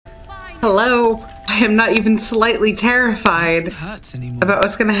Hello? I am not even slightly terrified about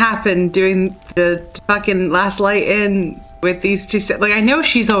what's gonna happen doing the fucking last light in with these two sets. Like, I know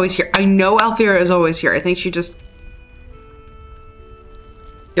she's always here. I know Alfira is always here. I think she just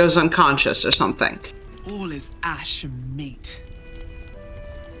goes unconscious or something. All is ash and meat.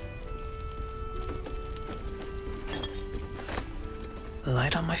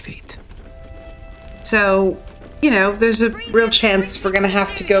 Light on my feet. So, you know, there's a real chance we're gonna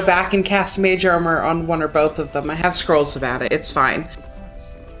have to go back and cast Mage Armor on one or both of them. I have scrolls about it. It's fine.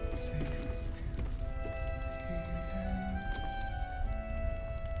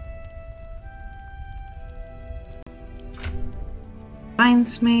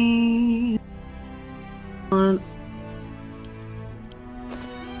 Reminds me...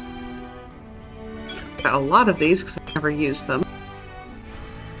 Got a lot of these because I never used them.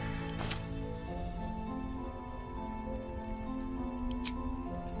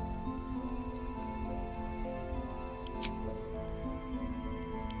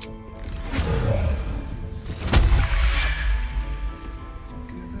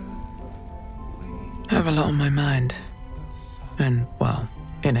 I have a lot on my mind. And, well,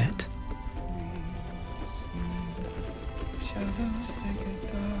 in it.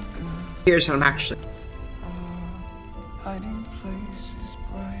 Here's what I'm actually...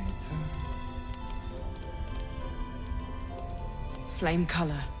 Flame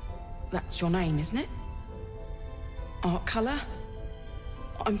colour. That's your name, isn't it? Art colour?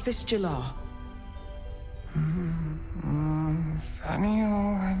 I'm Fistula.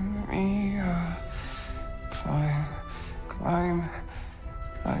 Nathaniel and me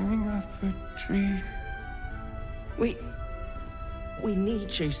climbing up a tree. We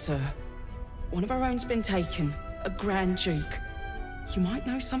need you, sir. One of our own's been taken, a Grand Duke. You might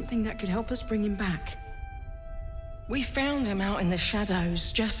know something that could help us bring him back. We found him out in the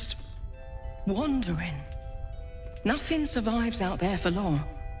shadows, just wandering. Nothing survives out there for long.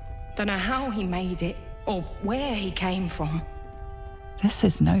 Don't know how he made it, or where he came from. This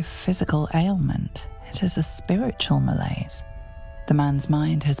is no physical ailment. It is a spiritual malaise. The man's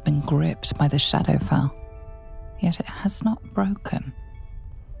mind has been gripped by the Shadowfell, yet it has not broken.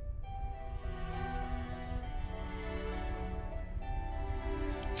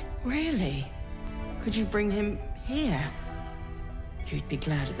 Really? Could you bring him here? You'd be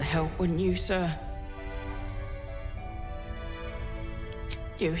glad of the help, wouldn't you, sir?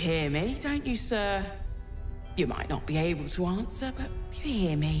 You hear me, don't you, sir? You might not be able to answer, but you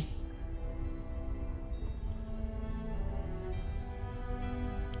hear me.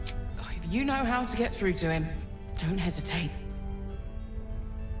 If you know how to get through to him, don't hesitate.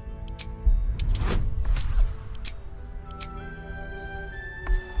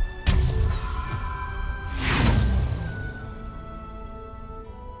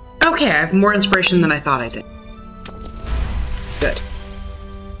 Okay, I have more inspiration than I thought I did. Good.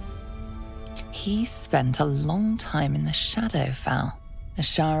 He spent a long time in the Shadowfell, a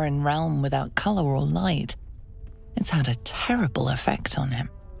Sharan realm without color or light. It's had a terrible effect on him.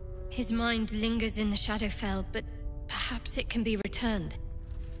 His mind lingers in the Shadowfell, but perhaps it can be returned.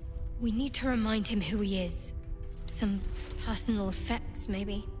 We need to remind him who he is. Some personal effects,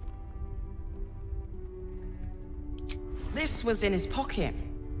 maybe. This was in his pocket.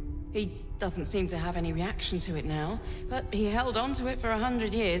 He doesn't seem to have any reaction to it now, but he held on to it for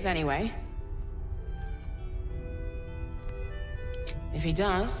 100 years anyway. If he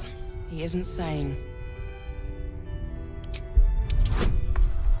does, he isn't sane.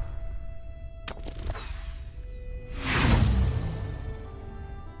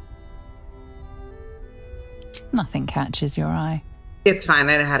 Nothing catches your eye. It's fine,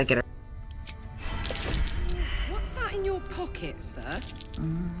 I know how to get it. What's that in your pocket, sir?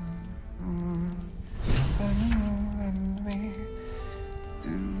 Nathaniel and me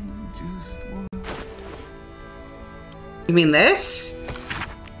do just what... You mean this?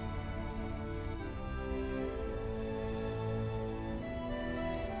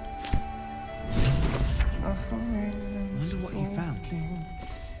 Wonder what you found.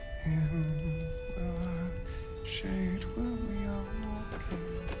 Shade where we are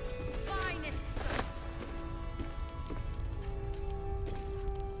walking.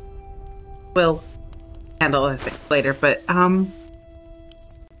 We'll handle it later, but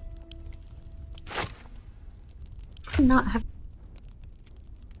not have.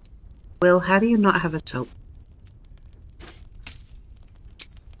 Will, how do you not have a soap?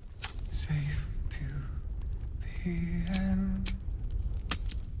 Safe to the end.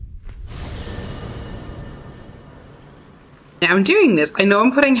 Now I'm doing this. I know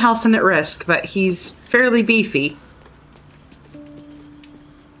I'm putting Halcyon at risk, but he's fairly beefy.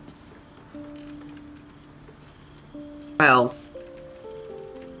 Well.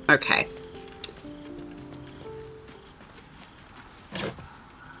 Okay.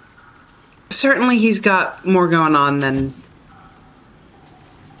 Certainly he's got more going on than...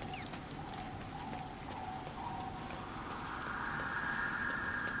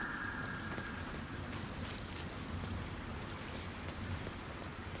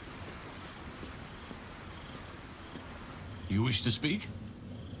 You wish to speak?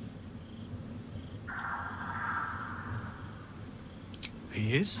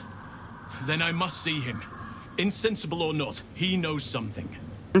 He is? Then I must see him. Insensible or not, he knows something.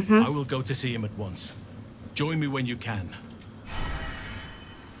 I will go to see him at once. Join me when you can.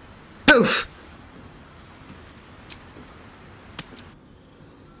 Oof.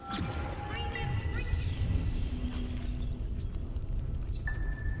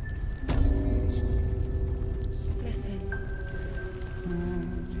 Listen.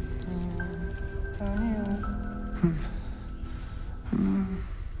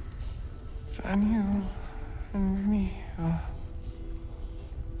 Daniel and me are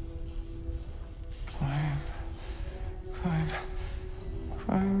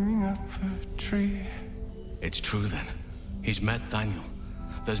climbing up a tree. It's true then. He's met Daniel.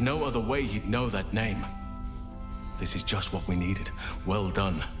 There's no other way he'd know that name. This is just what we needed. Well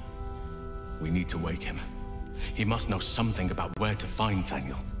done. We need to wake him. He must know something about where to find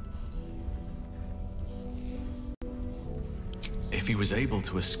Daniel. If he was able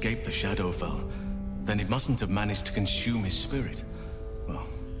to escape the Shadowfell, then it mustn't have managed to consume his spirit. Well,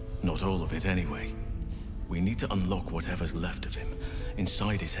 not all of it anyway. We need to unlock whatever's left of him,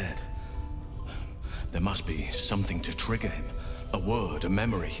 inside his head. There must be something to trigger him. A word, a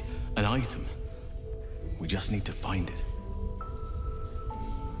memory, an item. We just need to find it.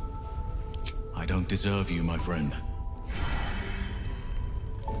 I don't deserve you, my friend.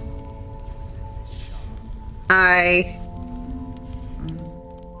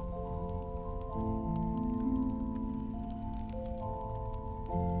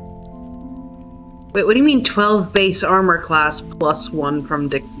 Wait, what do you mean 12 base armor class plus 1 from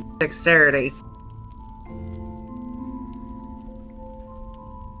dexterity?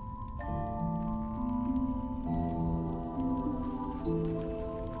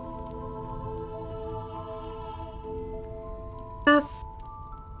 That's...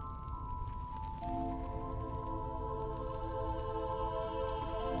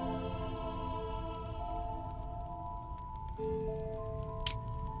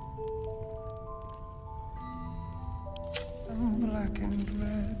 Black and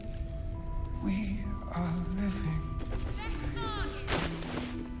red, we are living.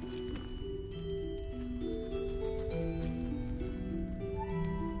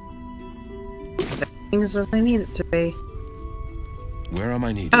 Everything is as I need it to be. Where am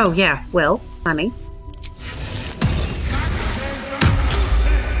I needed? Oh yeah, well, honey.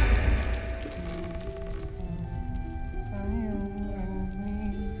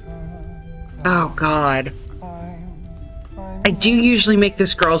 Oh god. I do usually make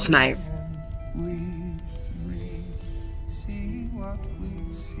this girl's night. See what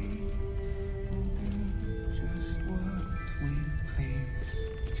we see and do just what we please.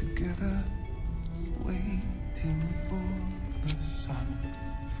 Together, waiting for the sun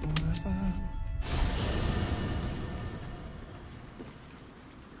forever.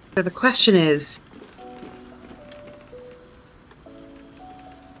 So the question is...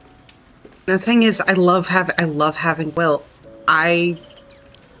 The thing is, I love having Will. I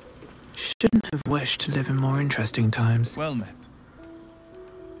shouldn't have wished to live in more interesting times. Well met.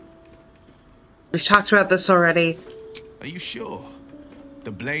 We've talked about this already. Are you sure?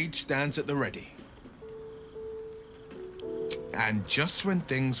 The blade stands at the ready. And just when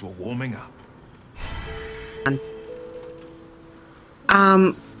things were warming up.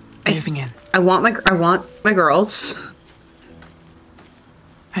 Moving in. I want my girls.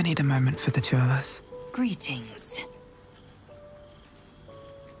 I need a moment for the two of us. Greetings.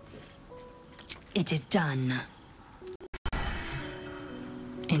 It is done.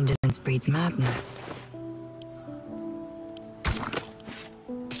 Indolence breeds madness.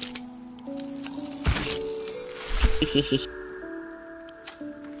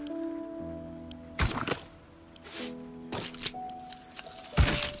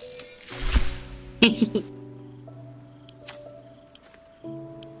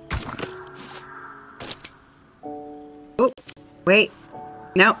 Oh, wait.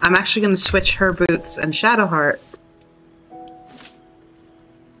 No, I'm actually going to switch her boots and Shadowheart.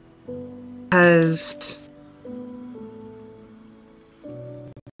 Because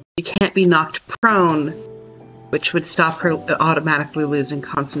you can't be knocked prone, which would stop her automatically losing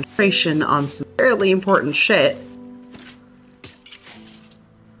concentration on some fairly important shit.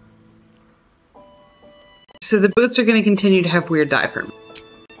 So the boots are going to continue to have weird dye for me.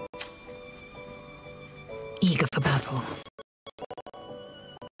 Eager for battle.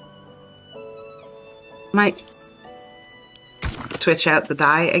 Might switch out the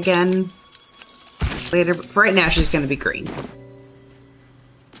dye again later, but for right now she's going to be green.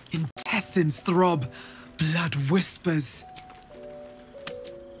 Intestines throb, blood whispers.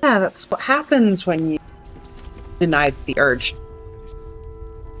 Yeah, that's what happens when you deny the urge.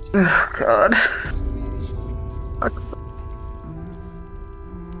 Oh, God. Fuck.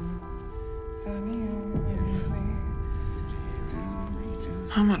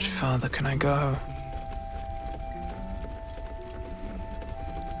 How much farther can I go?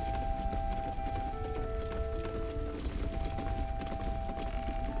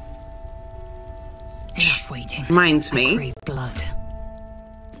 Enough waiting. Reminds I me. crave blood.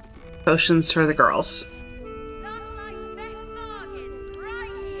 Potions for the girls.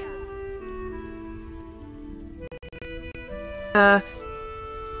 Damn,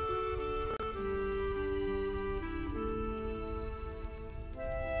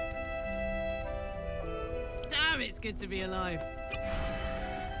 it's good to be alive.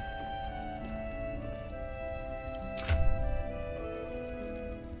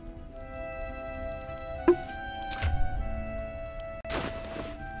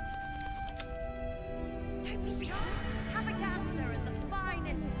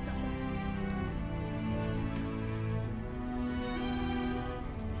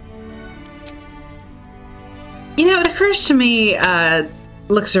 You know, it occurs to me,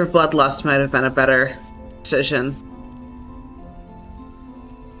 Elixir of Bloodlust might have been a better decision.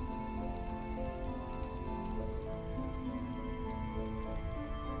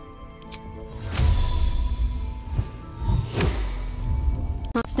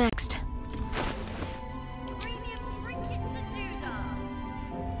 What's next?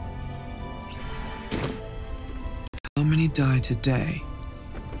 How many die today?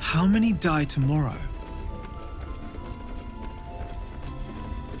 How many die tomorrow?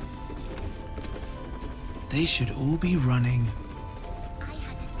 They should all be running.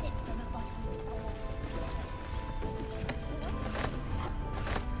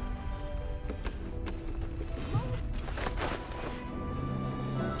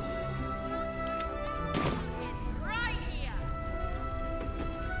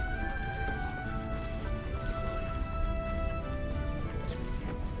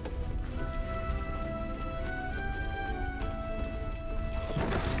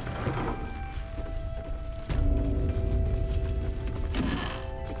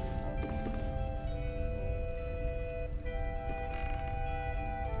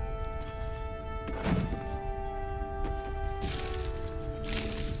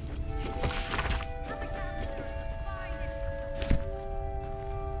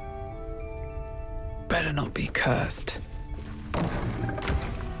 Better not be cursed.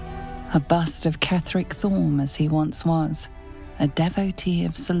 A bust of Ketheric Thorm as he once was, a devotee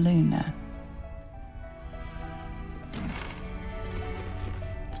of Selûne.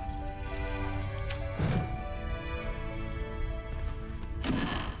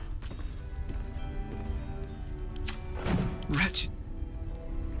 Wretched.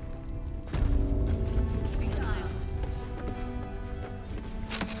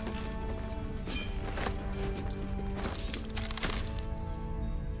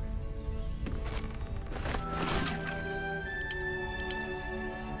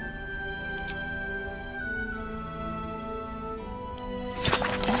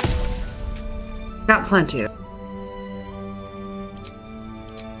 Got plenty of.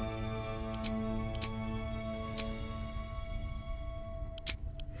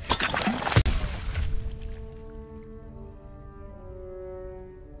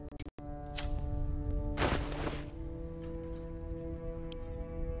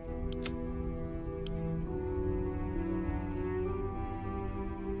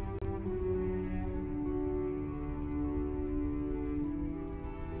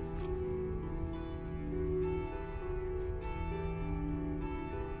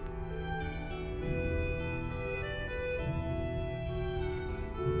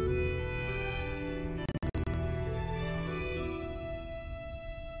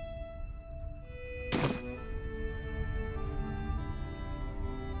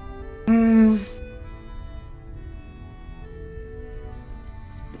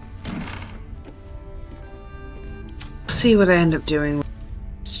 See what I end up doing with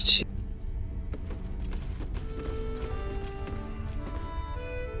this too.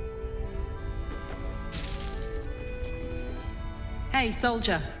 Hey,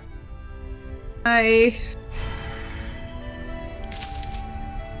 soldier. Hi.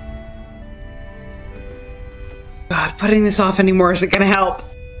 God, putting this off anymore isn't gonna help.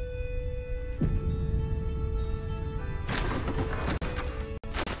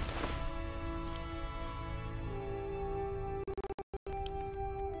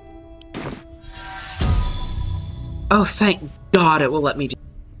 Oh, thank God it will let me do.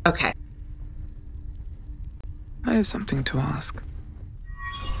 Okay. I have something to ask.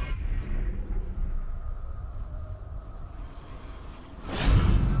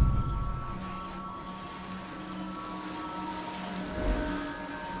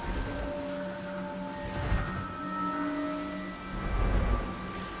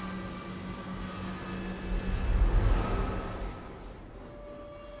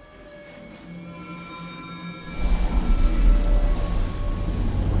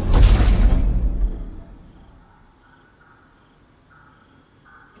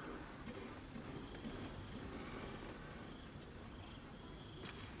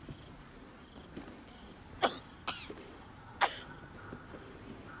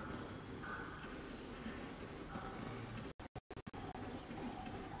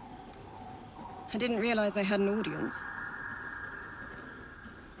 I didn't realize I had an audience.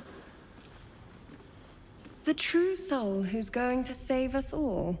 The true soul who's going to save us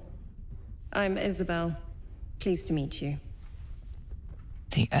all. I'm Isobel. Pleased to meet you.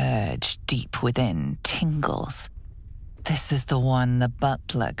 The urge deep within tingles. This is the one the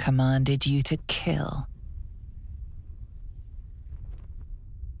butler commanded you to kill.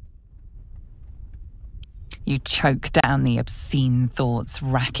 You choke down the obscene thoughts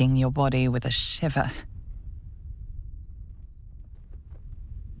racking your body with a shiver.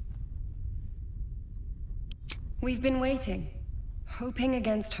 We've been waiting, hoping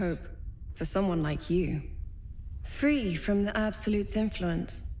against hope, for someone like you. Free from the Absolute's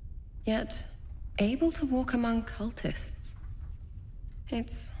influence, yet able to walk among cultists.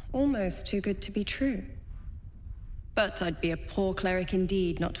 It's almost too good to be true. But I'd be a poor cleric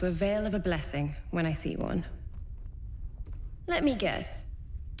indeed not to avail of a blessing when I see one. Let me guess.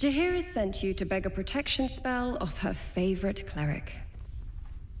 Jaheira sent you to beg a protection spell off her favorite cleric.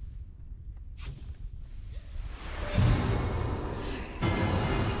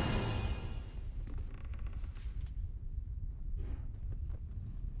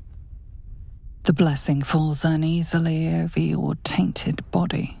 The blessing falls uneasily over your tainted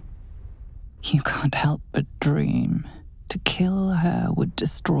body. You can't help but dream. To kill her would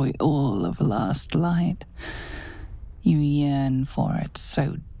destroy all of Last Light. You yearn for it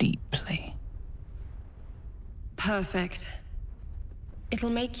so deeply. Perfect.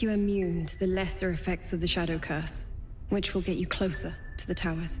 It'll make you immune to the lesser effects of the Shadow Curse, which will get you closer to the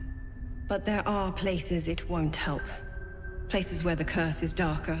towers. But there are places it won't help. Places where the curse is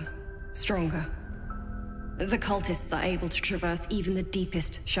darker, stronger. The cultists are able to traverse even the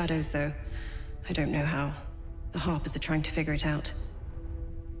deepest shadows, though. I don't know how. The Harpers are trying to figure it out.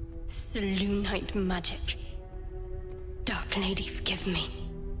 Selûnite magic. Dark Lady, forgive me.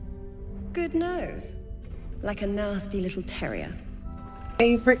 Good nose. Like a nasty little terrier.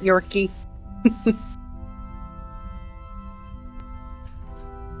 Favorite Yorkie.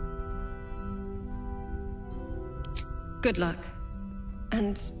 Good luck.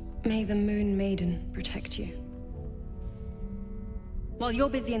 And may the Moon Maiden protect you. While you're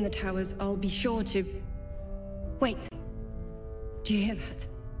busy in the towers, I'll be sure to... Wait. Do you hear that?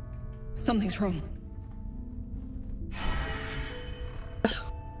 Something's wrong.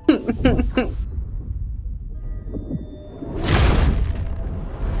 I'm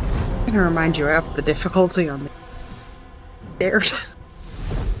gonna remind you up the difficulty on the stairs.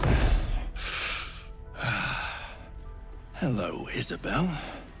 Hello, Isobel.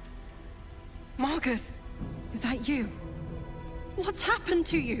 Marcus, is that you? What's happened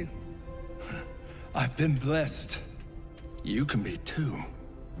to you? I've been blessed. You can be too.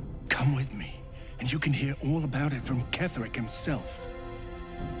 Come with me, and you can hear all about it from Ketheric himself.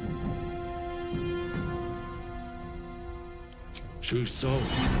 True soul,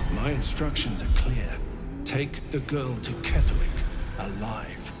 my instructions are clear. Take the girl to Ketheric,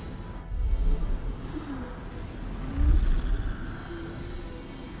 alive.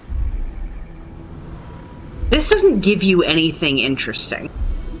 This doesn't give you anything interesting.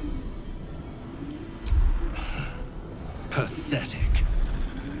 Pathetic.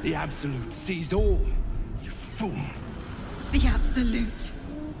 The Absolute sees all, you fool. The Absolute.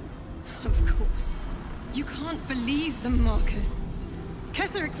 Of course. You can't believe them, Marcus.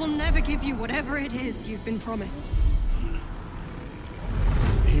 Ketheric will never give you whatever it is you've been promised.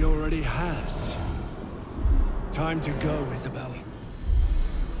 He already has. Time to go, Isobel.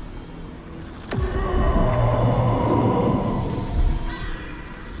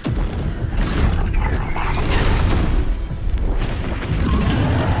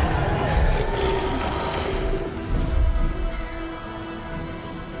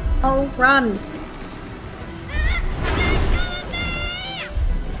 Oh, run!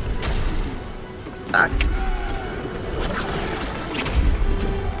 Fuck.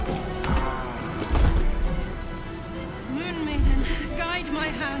 Moon Maiden, guide my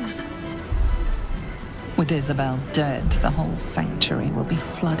hand. With Isobel dead, the whole sanctuary will be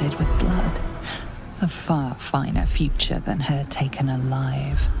flooded with blood. A far finer future than her taken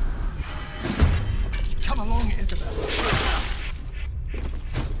alive. Come along, Isobel.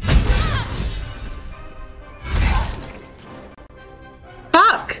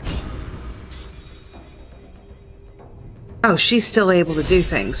 Fuck! Oh, she's still able to do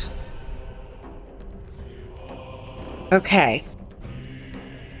things. Okay.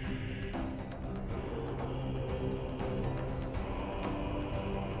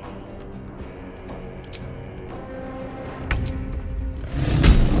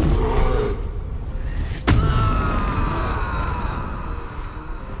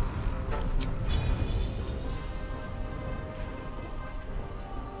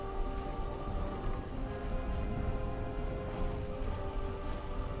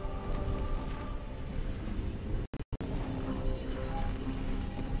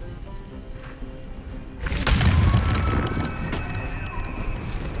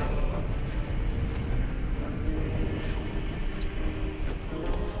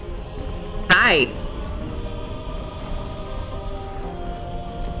 Hi.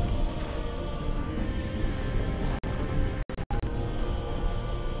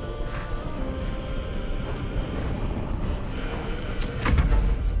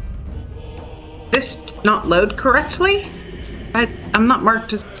 This not load correctly? I'm not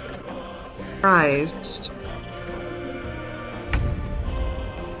marked as surprised.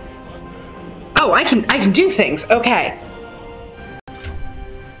 Oh, I can do things. Okay.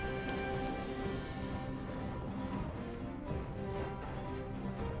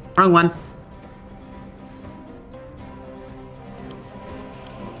 Wrong one.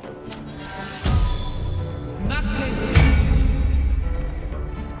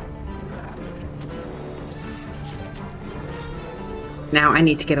 Now I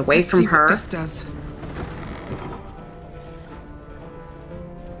need to get away from her. Let's see what this does.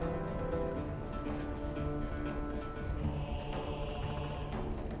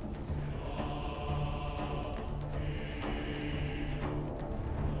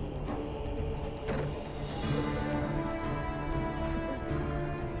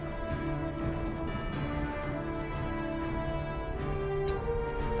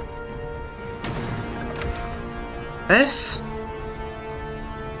 This?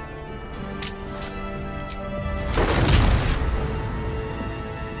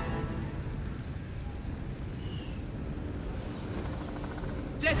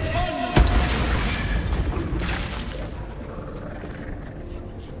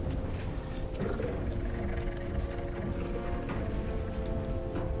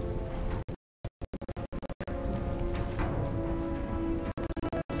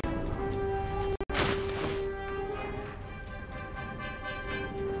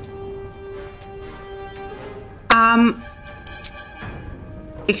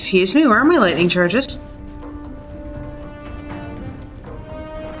 Excuse me, where are my lightning charges?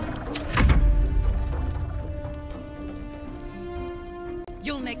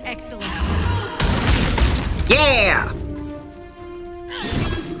 You'll make excellent. Yeah!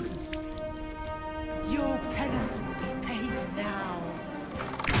 Your penance will be paid now.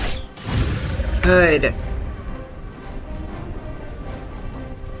 Good.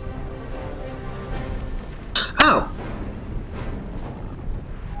 Oh.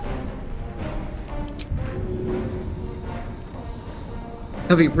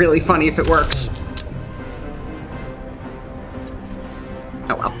 It'll be really funny if it works.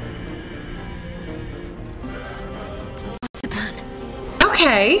 Oh well. What's the plan?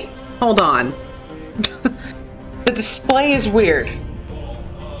 Okay. Hold on. The display is weird.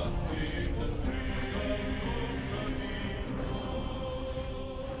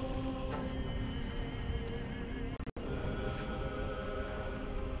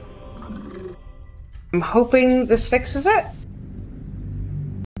 I'm hoping this fixes it.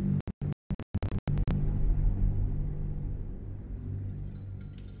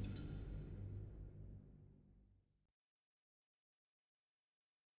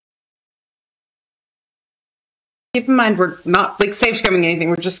 Keep in mind, we're not, like, save scumming anything.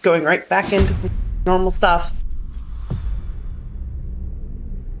 We're just going right back into the normal stuff.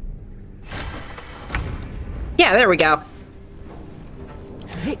 Yeah, there we go.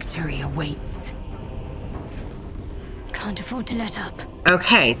 Victory awaits. Can't afford to let up.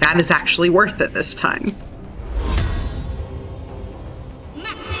 Okay, that is actually worth it this time.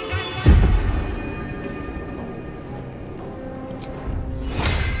 Let me go!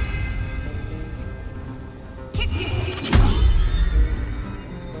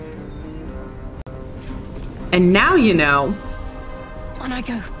 And now you know. On I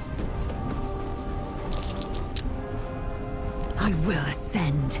go. I will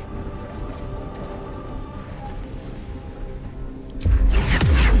ascend.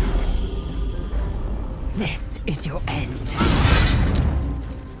 This is your end.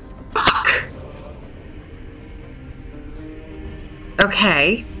 Fuck.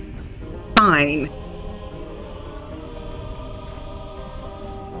 Okay. Fine.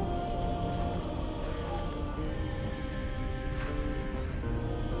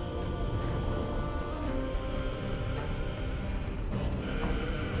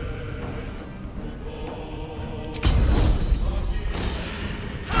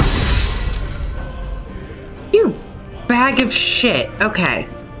 You bag of shit. Okay.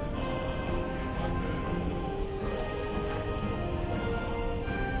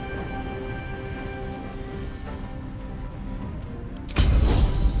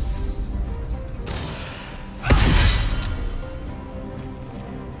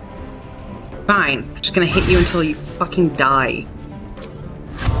 Fine. I'm just gonna hit you until you fucking die.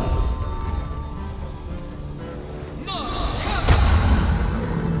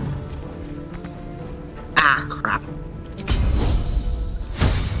 Ah, crap.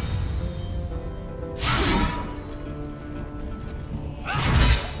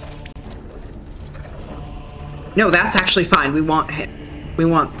 No, that's actually fine. We want him. We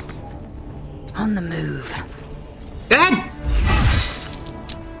want... On the move. Go ahead!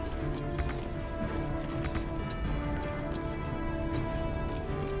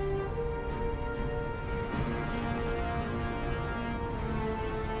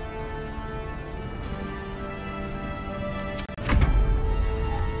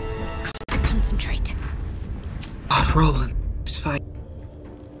 Concentrate. God, Roland. It's fine.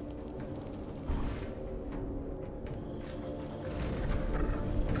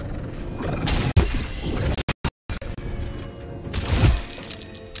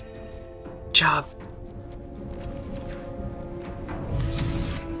 Job.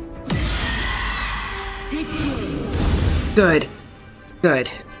 Good.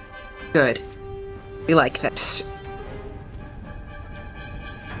 Good. Good. We like this.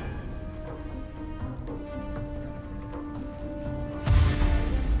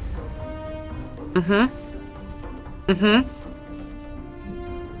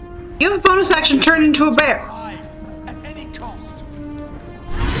 You have a bonus action turn into a bear. At any cost.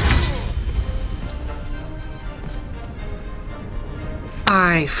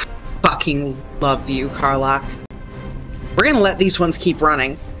 I fucking love you, Karlach. We're gonna let these ones keep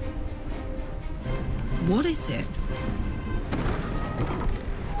running. What is it?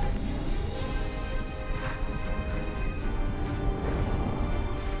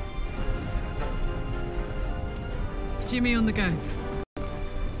 Jimmy on the go.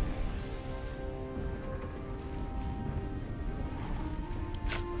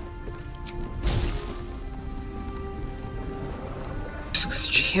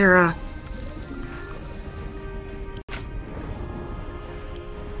 Jahira.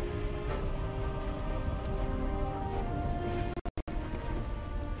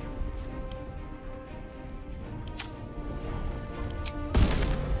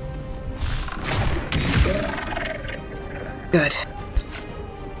 Good.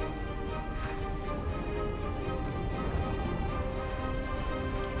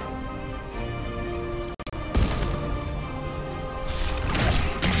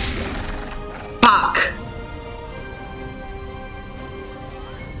 Fuck.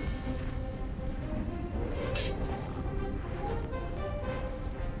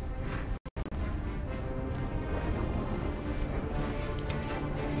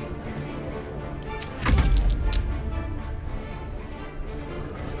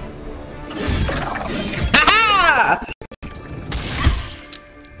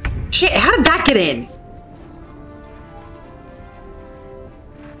 Shit, how did that get in?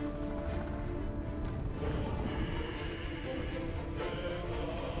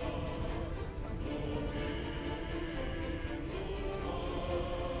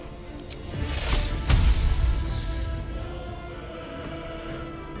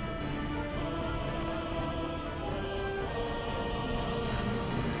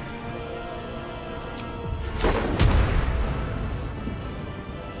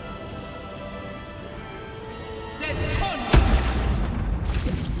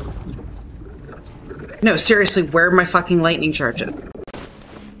 No, seriously, where are my fucking lightning charges?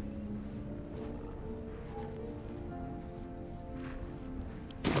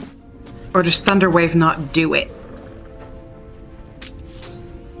 Or does Thunderwave not do it?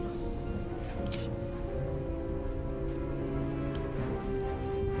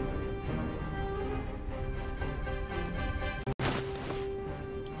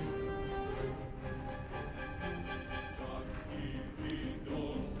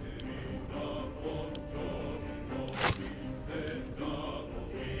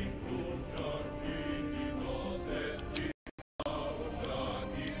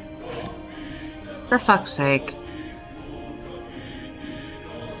 For fuck's sake.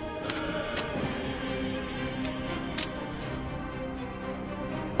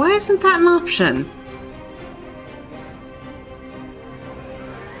 Why isn't that an option?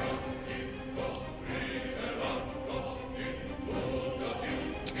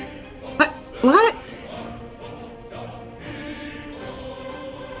 What?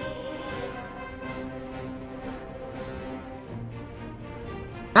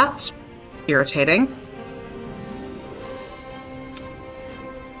 That's irritating.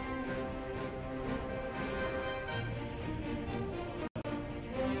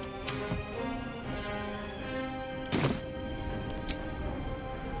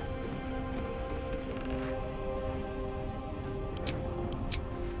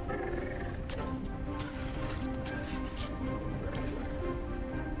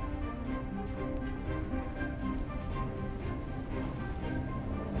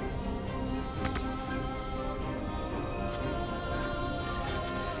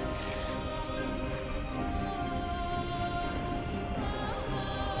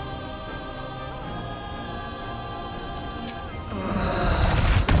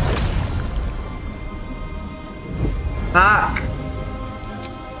 Fuck.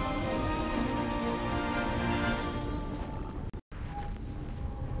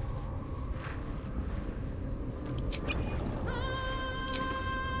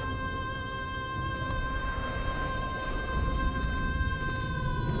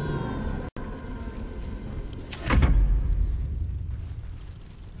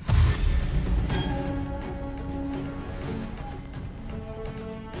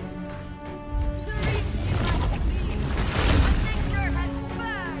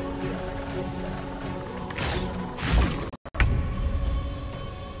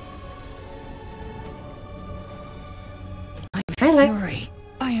 Fury.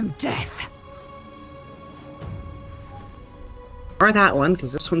 I am death. Or that one,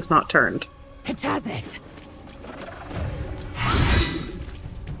 because this one's not turned. Hitazith.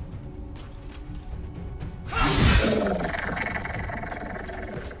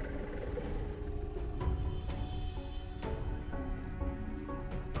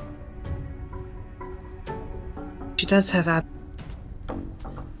 She does have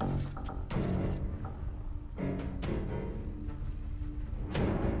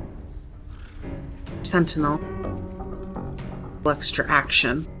Sentinel. Extra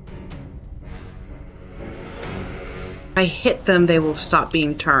action. If I hit them, they will stop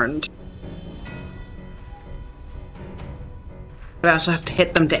being turned. But I also have to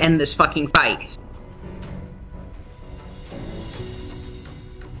hit them to end this fucking fight.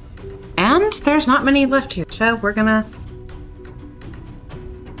 And there's not many left here, so we're gonna...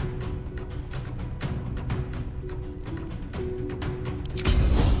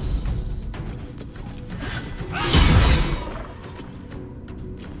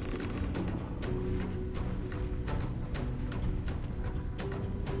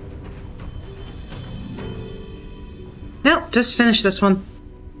 Nope, just finish this one.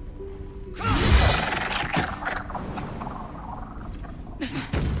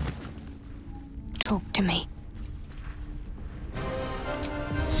 Talk to me.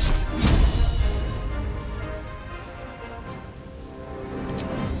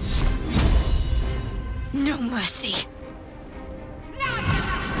 No mercy.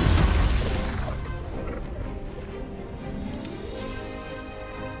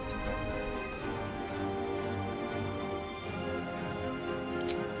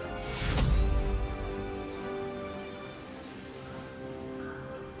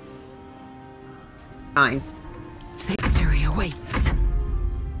 Fine. Victory awaits.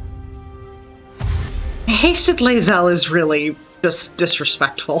 Hasted Lae'zel is really just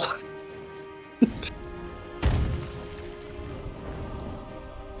disrespectful.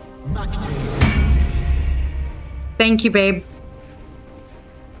 Thank you, babe.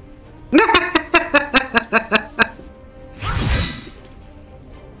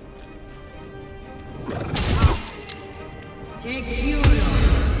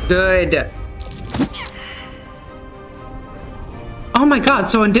 Good. Oh my god,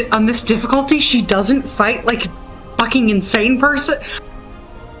 so on this difficulty, she doesn't fight like a fucking insane person?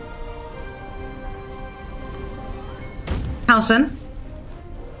 Halson?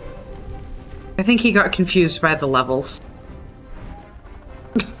 I think he got confused by the levels.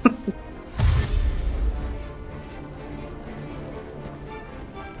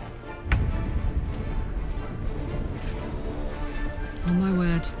 Oh my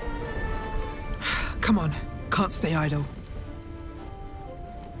word. Come on, can't stay idle.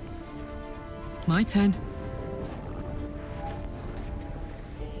 My turn.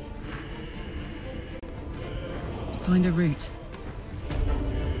 Find a route.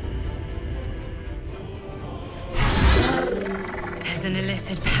 There's an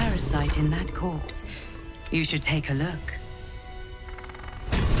illithid parasite in that corpse. You should take a look.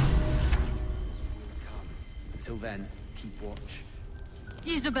 Until then, keep watch.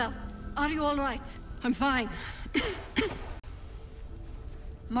 Isobel, are you all right? I'm fine.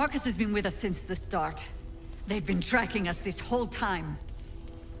 Marcus has been with us since the start. They've been tracking us this whole time.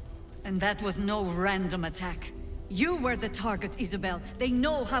 And that was no random attack. You were the target, Isobel. They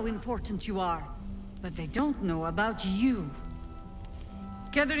know how important you are. But they don't know about you.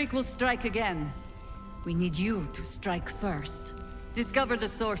 Ketheric will strike again. We need you to strike first. Discover the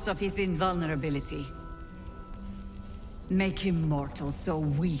source of his invulnerability. Make him mortal so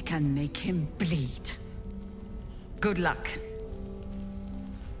we can make him bleed. Good luck.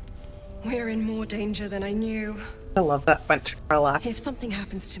 We're in more danger than I knew. I love that bunch of Carla. If something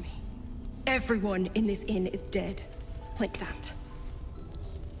happens to me, everyone in this inn is dead. Like that.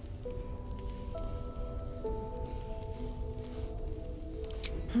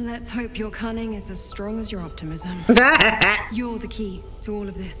 Let's hope your cunning is as strong as your optimism. You're the key to all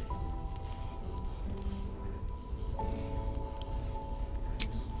of this.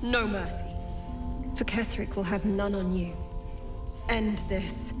 No mercy. For Ketheric will have none on you. End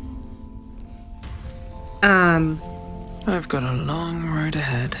this. I've got a long road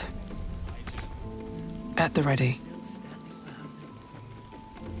ahead. At the ready.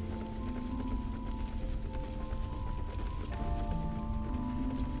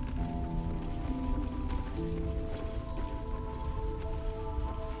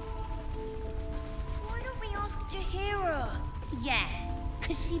 Why don't we ask Jaheira? Yeah,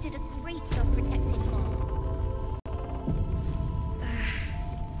 because she did a great job protecting Mom.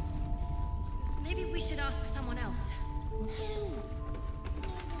 Maybe we should ask someone else.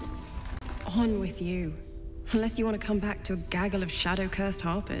 On with you. Unless you want to come back to a gaggle of shadow-cursed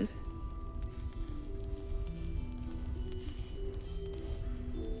harpers.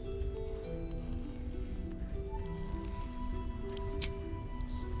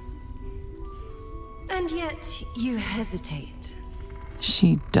 And yet, you hesitate.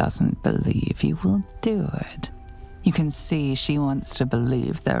 She doesn't believe you will do it. You can see she wants to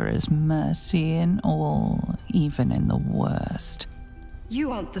believe there is mercy in all, even in the worst.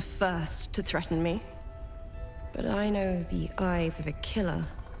 You aren't the first to threaten me. But I know the eyes of a killer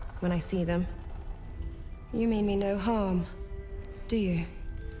when I see them. You mean me no harm, do you?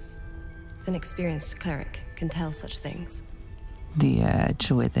 An experienced cleric can tell such things. The urge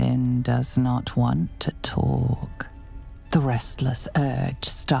within does not want to talk. The restless urge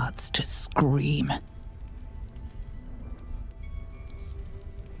starts to scream.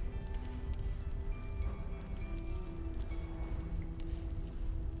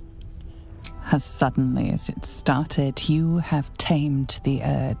 As suddenly as it started, you have tamed the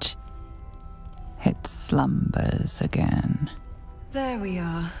urge. It slumbers again. There we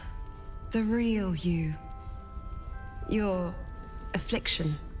are. The real you. Your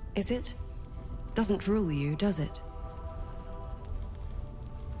affliction, is it? Doesn't rule you, does it?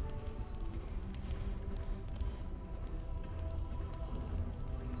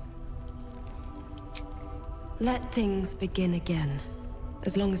 Let things begin again,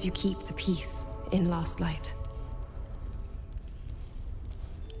 as long as you keep the peace in Last Light.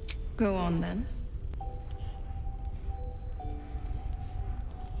 Go on, then.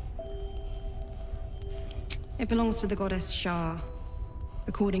 It belongs to the goddess Shah.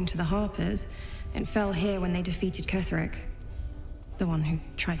 According to the Harpers, it fell here when they defeated Ketheric, the one who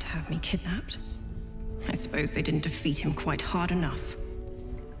tried to have me kidnapped. I suppose they didn't defeat him quite hard enough.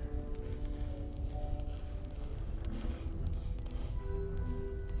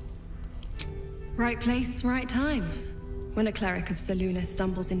 Right place, right time. When a cleric of Selûne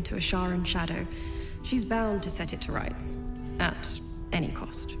stumbles into a Sharan shadow, she's bound to set it to rights, at any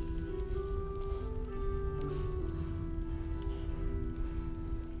cost.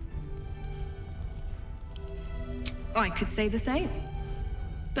 I could say the same.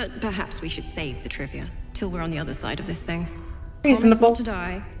 But perhaps we should save the trivia till we're on the other side of this thing. Reasonable. Promise not to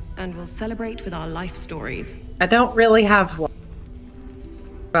die, and we'll celebrate with our life stories. I don't really have one.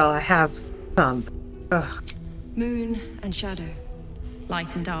 Well, I have some. Ugh. Moon and shadow,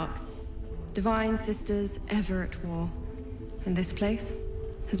 light and dark, divine sisters ever at war. And this place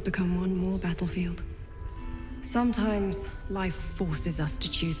has become one more battlefield. Sometimes life forces us to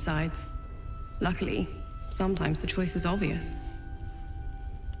choose sides. Luckily, sometimes the choice is obvious.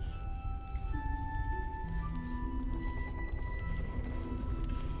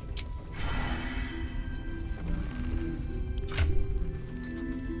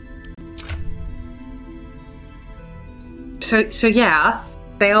 So yeah,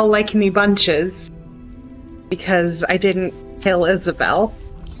 they all like me bunches because I didn't kill Isobel.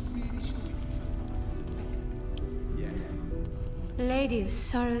 Lady of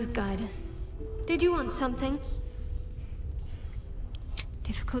Sorrows, guide us. Did you want something?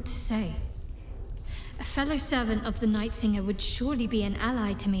 Difficult to say. A fellow servant of the Night Singer would surely be an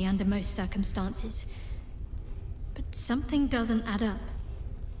ally to me under most circumstances. But something doesn't add up.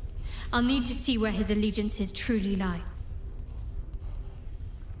 I'll need to see where his allegiances truly lie.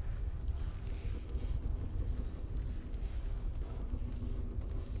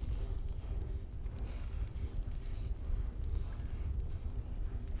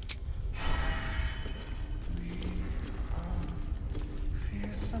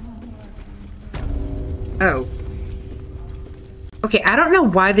 Oh. Okay, I don't know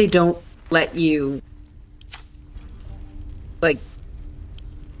why they don't let you, like,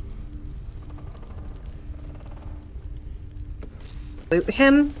 loot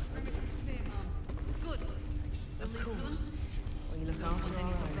him.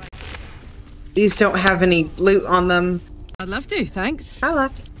 These don't have any loot on them. I'd love to, thanks. I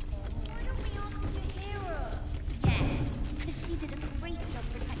love.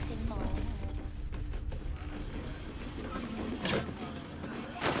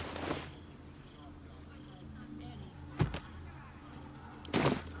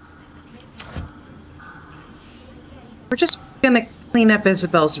 We're just gonna clean up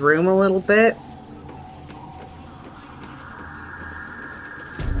Isabel's room a little bit.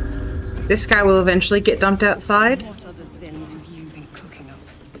 This guy will eventually get dumped outside. What other sins have you been cooking up?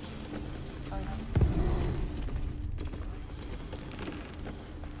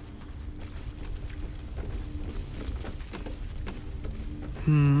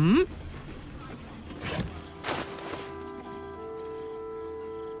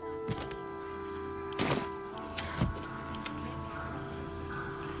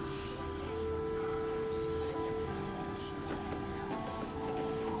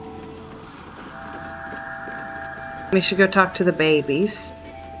 We should go talk to the babies.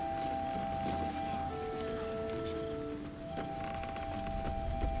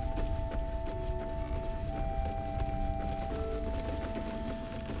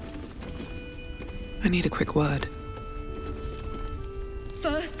 I need a quick word.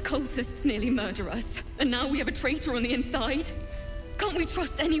 First cultists nearly murder us, and now we have a traitor on the inside. Can't we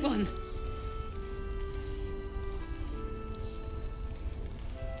trust anyone?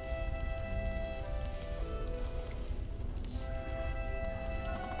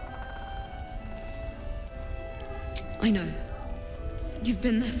 I know. You've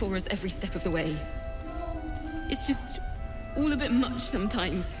been there for us every step of the way. It's just all a bit much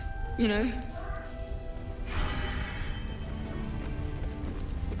sometimes, you know?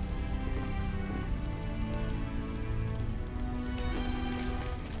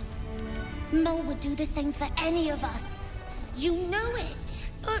 Mole would do the same for any of us. You know it.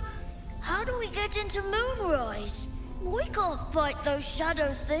 How do we get into Moonrise? We can't fight those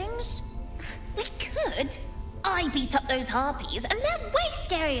shadow things. We could. I beat up those harpies, and they're way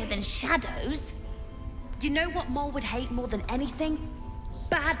scarier than shadows. You know what Mole would hate more than anything?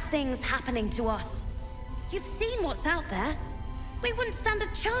 Bad things happening to us. You've seen what's out there. We wouldn't stand a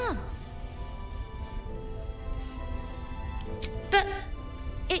chance. But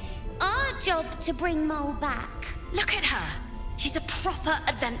it's our job to bring Mole back. Look at her. She's a proper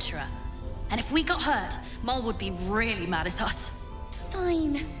adventurer. And if we got hurt, Mole would be really mad at us.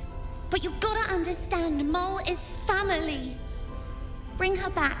 Fine. But you gotta understand, Mole is family. Bring her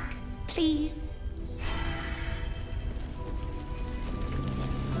back, please.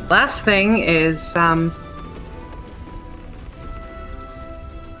 Last thing is,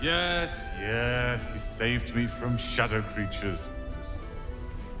 Yes, yes, you saved me from shadow creatures.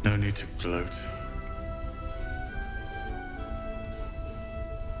 No need to gloat.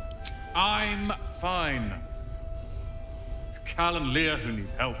 I'm fine. It's Cal and Leah who need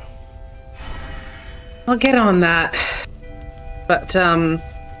help. I'll get on that. But,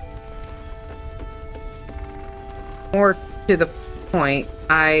 more to the point,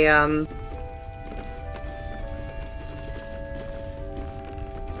 I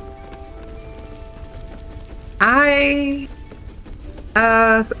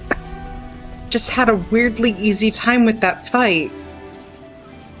just had a weirdly easy time with that fight.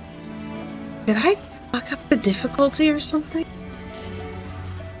 Did I fuck up the difficulty or something?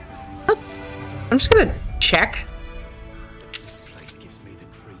 I'm just gonna check.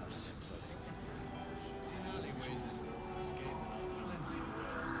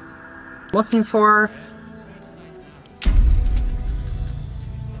 Looking for...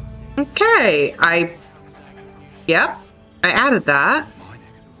 Okay, yep. I added that.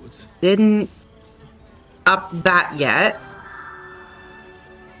 Didn't up that yet.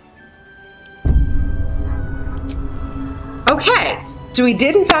 Okay, so we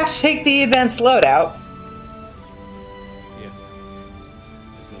did in fact take the advanced loadout.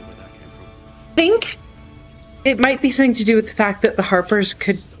 I think it might be something to do with the fact that the Harpers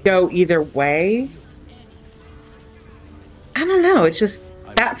could go either way. I don't know, it just,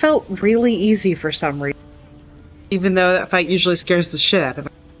 that felt really easy for some reason. Even though that fight usually scares the shit out of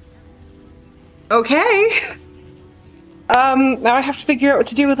me. Okay! Now I have to figure out what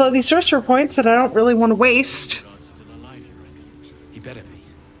to do with all these sorcerer points that I don't really want to waste.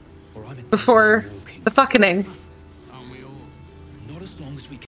 Before the fucking